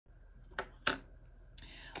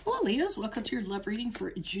Hello, Leos. Welcome to your love reading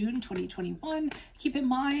for June 2021. Keep in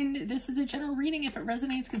mind, this is a general reading. If it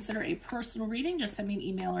resonates, consider a personal reading. Just send me an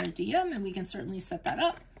email or a DM, and we can certainly set that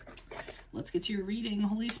up. Let's get to your reading.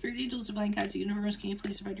 Holy Spirit, angels, divine guides, universe, can you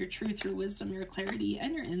please provide your truth, your wisdom, your clarity,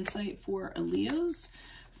 and your insight for Leos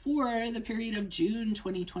for the period of June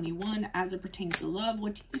 2021 as it pertains to love?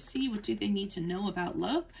 What do you see? What do they need to know about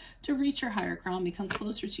love to reach your higher ground, become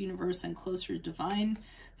closer to universe and closer to divine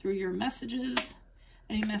through your messages?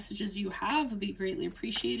 Any messages you have would be greatly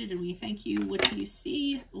appreciated, and we thank you. What do you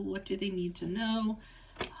see? What do they need to know?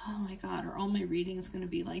 Oh my God, are all my readings going to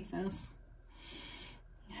be like this?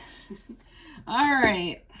 All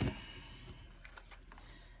right.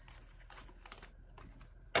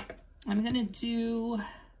 I'm going to do...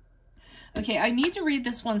 Okay, I need to read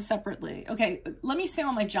this one separately. Okay, let me say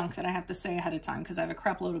all my junk that I have to say ahead of time because I have a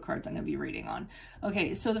crap load of cards I'm going to be reading on.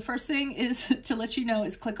 Okay, so the first thing is to let you know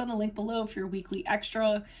is click on the link below if you're weekly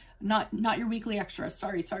extra. Not your weekly extra.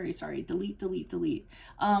 Sorry. Delete.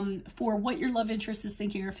 For what your love interest is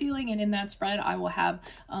thinking or feeling. And in that spread, I will have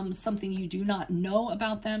something you do not know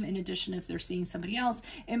about them. In addition, if they're seeing somebody else.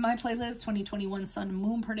 In my playlist, 2021 Sun and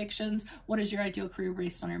Moon predictions. What is your ideal career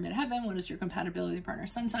based on your midheaven? What is your compatibility partner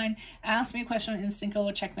sun sign? Ask me a question on Instant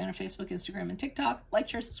Go. Check me out on Facebook, Instagram, and TikTok. Like,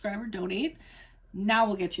 share, subscribe, or donate. Now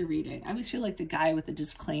we'll get to your reading. I always feel like the guy with the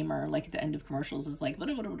disclaimer, like at the end of commercials, is like, blah,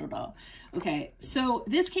 blah, blah, blah, blah. Okay, so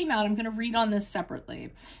this came out. I'm going to read on this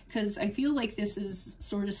separately because I feel like this is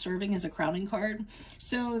sort of serving as a crowning card.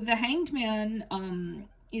 So the Hanged Man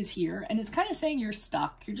is here, and it's kind of saying you're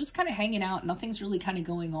stuck. You're just kind of hanging out. Nothing's really kind of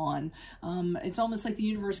going on. It's almost like the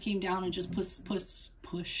universe came down and just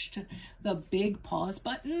pushed the big pause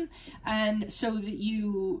button, and so that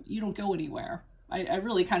you don't go anywhere. I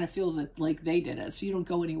really kind of feel that like they did it, so you don't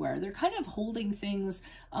go anywhere. They're kind of holding things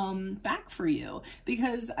back for you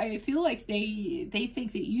because I feel like they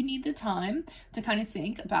think that you need the time to kind of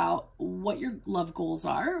think about what your love goals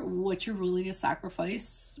are, what you're willing to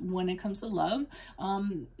sacrifice when it comes to love,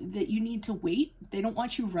 that you need to wait. They don't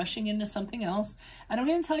want you rushing into something else. And I'm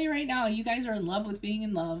going to tell you right now, you guys are in love with being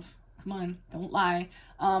in love. Come on, don't lie.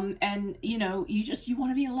 And you know, you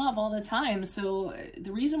want to be in love all the time. So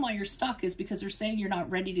the reason why you're stuck is because they're saying you're not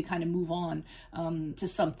ready to kind of move on to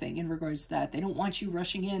something in regards to that. They don't want you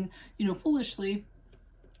rushing in, you know, foolishly,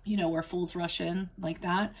 you know, where fools rush in like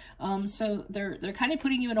that. So they're kind of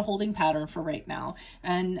putting you in a holding pattern for right now.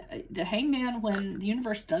 And the Hangman, when the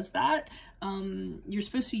universe does that, you're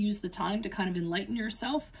supposed to use the time to kind of enlighten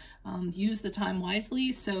yourself, use the time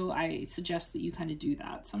wisely. So I suggest that you kind of do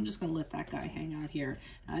that. So I'm just going to let that guy hang out here.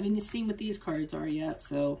 I haven't seen what these cards are yet,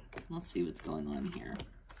 so let's see what's going on here.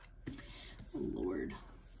 Oh, Lord.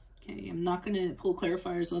 Okay, I'm not going to pull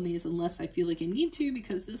clarifiers on these unless I feel like I need to,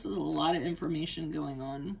 because this is a lot of information going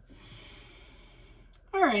on.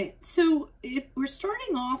 All right, so if we're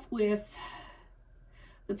starting off with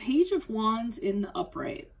the Page of Wands in the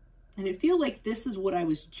upright, and I feel like this is what I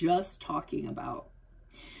was just talking about,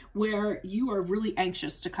 where you are really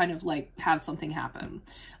anxious to kind of like have something happen.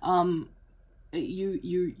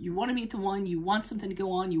 You want to meet the one, you want something to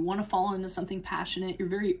go on, you want to fall into something passionate, you're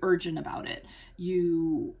very urgent about it.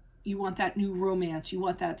 You want that new romance, you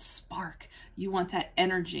want that spark, you want that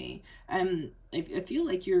energy. And I feel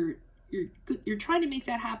like you're trying to make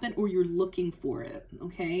that happen, or you're looking for it,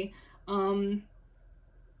 okay?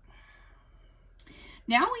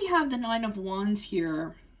 Now we have the Nine of Wands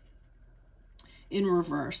here in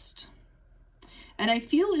reversed. And I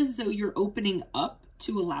feel as though you're opening up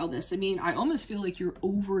to allow this. I mean, I almost feel like you're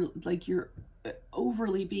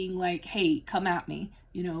overly being like, hey, come at me.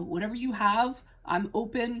 You know, whatever you have, I'm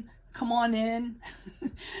open. Come on in.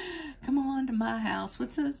 Come on to my house.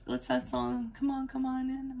 What's that song? Come on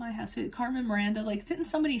into my house. Carmen Miranda, like, didn't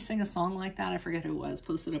somebody sing a song like that? I forget who it was.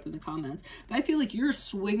 Post it up in the comments. But I feel like you're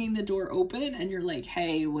swinging the door open and you're like,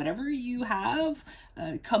 hey, whatever you have,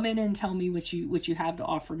 come in and tell me what you have to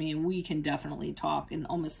offer me, and we can definitely talk. And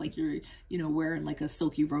almost like you're, you know, wearing like a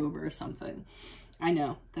silky robe or something. I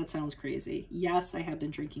know that sounds crazy. Yes, I have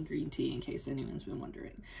been drinking green tea, in case anyone's been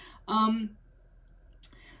wondering.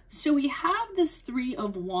 So we have this Three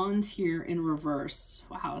of Wands here in reverse.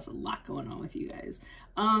 Wow, there's a lot going on with you guys.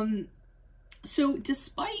 So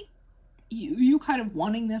despite you kind of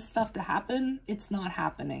wanting this stuff to happen, it's not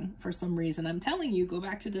happening for some reason. I'm telling you, go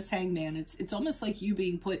back to this Hangman. It's almost like you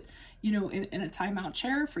being put, you know, in a timeout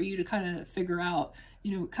chair for you to kind of figure out,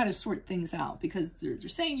 you know, kind of sort things out, because they're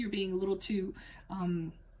saying you're being a little too,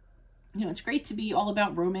 you know, it's great to be all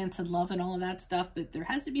about romance and love and all of that stuff, but there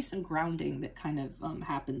has to be some grounding that kind of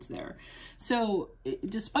happens there. So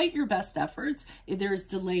despite your best efforts, there's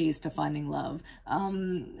delays to finding love.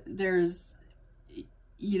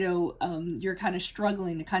 you're kind of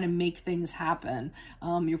struggling to kind of make things happen.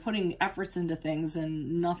 You're putting efforts into things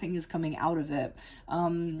and nothing is coming out of it.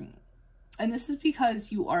 And this is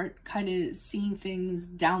because you aren't kind of seeing things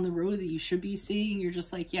down the road that you should be seeing. You're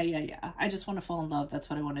just like, yeah. I just want to fall in love. That's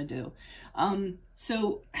what I want to do.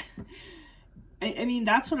 So, I mean,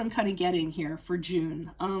 that's what I'm kind of getting here for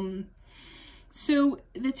June. So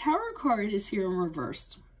the Tower card is here in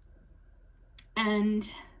reversed. And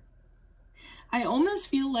I almost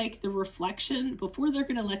feel like the reflection, before they're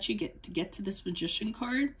going to let you get to this Magician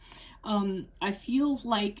card, I feel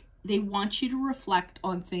like they want you to reflect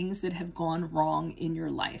on things that have gone wrong in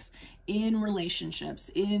your life, in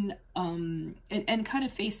relationships, and kind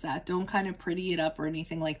of face that. Don't kind of pretty it up or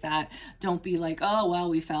anything like that. Don't be like, oh,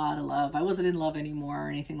 well, we fell out of love. I wasn't in love anymore or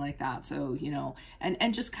anything like that. So,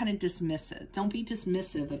 and just kind of dismiss it. Don't be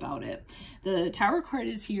dismissive about it. The Tower card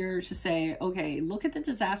is here to say, okay, look at the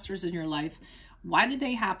disasters in your life. Why did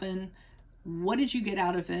they happen? What did you get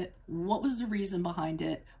out of it? What was the reason behind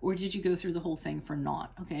it? Or did you go through the whole thing for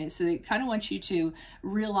naught? Okay, so they kind of want you to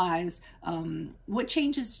realize what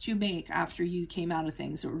changes did you make after you came out of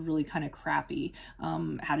things that were really kind of crappy?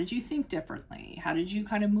 How did you think differently? How did you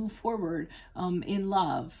kind of move forward in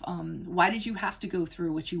love? Why did you have to go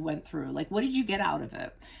through what you went through? Like, what did you get out of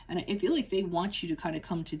it? And I feel like they want you to kind of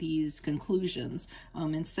come to these conclusions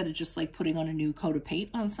instead of just like putting on a new coat of paint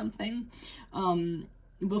on something.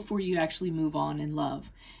 Before you actually move on in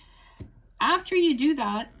love. After you do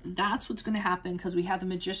that, that's what's going to happen, because we have the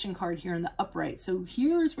Magician card here in the upright. So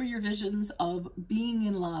here's where your visions of being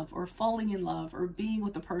in love or falling in love or being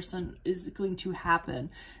with the person is going to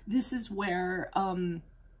happen. This is where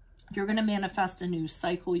you're going to manifest a new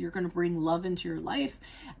cycle. You're going to bring love into your life,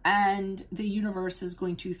 and the universe is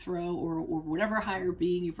going to throw, or whatever higher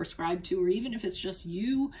being you prescribe to, or even if it's just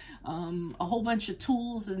you, a whole bunch of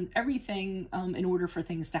tools and everything in order for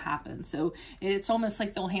things to happen. So it's almost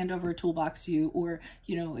like they'll hand over a toolbox to you, or,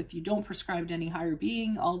 if you don't prescribe to any higher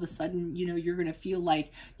being, all of a sudden, you're going to feel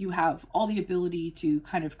like you have all the ability to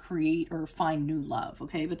kind of create or find new love.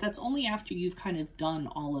 Okay. But that's only after you've kind of done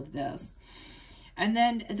all of this. And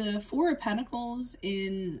then the Four of Pentacles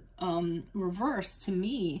in reverse, to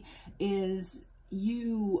me, is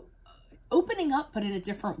you opening up, but in a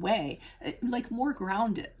different way, like more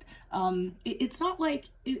grounded. It's not like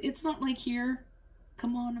here,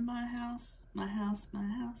 come on to my house, my house, my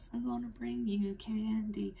house. I'm gonna bring you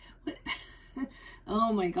candy. What?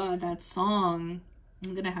 Oh my God, that song.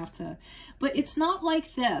 I'm gonna have to, but it's not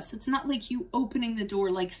like this. It's not like you opening the door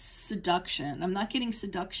like seduction. I'm not getting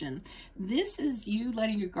seduction. This is you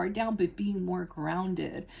letting your guard down, but being more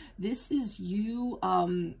grounded. This is you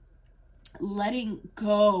letting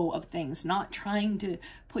go of things, not trying to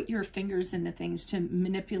put your fingers into things to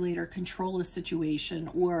manipulate or control a situation,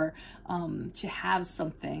 or to have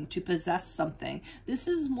something, to possess something. This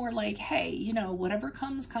is more like, hey, whatever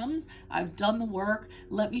comes. I've done the work.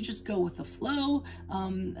 Let me just go with the flow.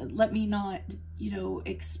 Let me not,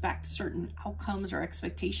 expect certain outcomes or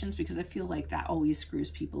expectations, because I feel like that always screws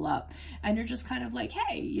people up. And you're just kind of like,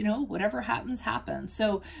 hey, whatever happens, happens.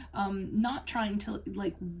 So not trying to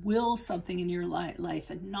like will something in your life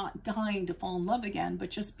and not dying to fall in love again, but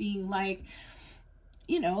just being like,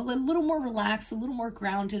 a little more relaxed, a little more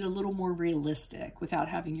grounded, a little more realistic, without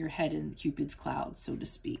having your head in Cupid's clouds, so to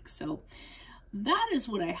speak. So that is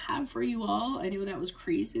what I have for you all. I know that was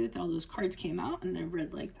crazy that all those cards came out and I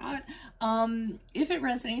read like that. If it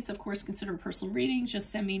resonates, of course, consider a personal reading. Just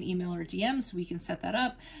send me an email or DM so we can set that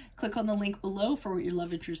up. Click on the link below for what your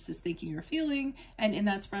love interest is thinking or feeling. And in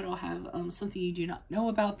that spread, I'll have something you do not know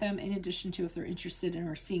about them, in addition to if they're interested in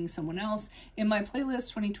or seeing someone else. In my playlist,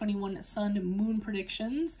 2021 Sun Moon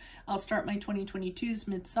Predictions, I'll start my 2022's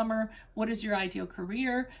Midsummer. What is your ideal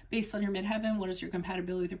career? Based on your midheaven, what is your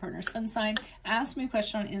compatibility with your partner's sun sign? Ask me a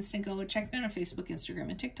question on Instant. Go check me out on Facebook,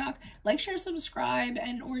 Instagram, and TikTok. Like, share, subscribe,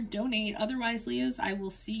 and or donate. Otherwise, Leos, I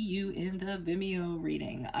will see you in the Vimeo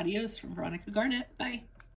reading. Adios from Veronica Garnett. Bye.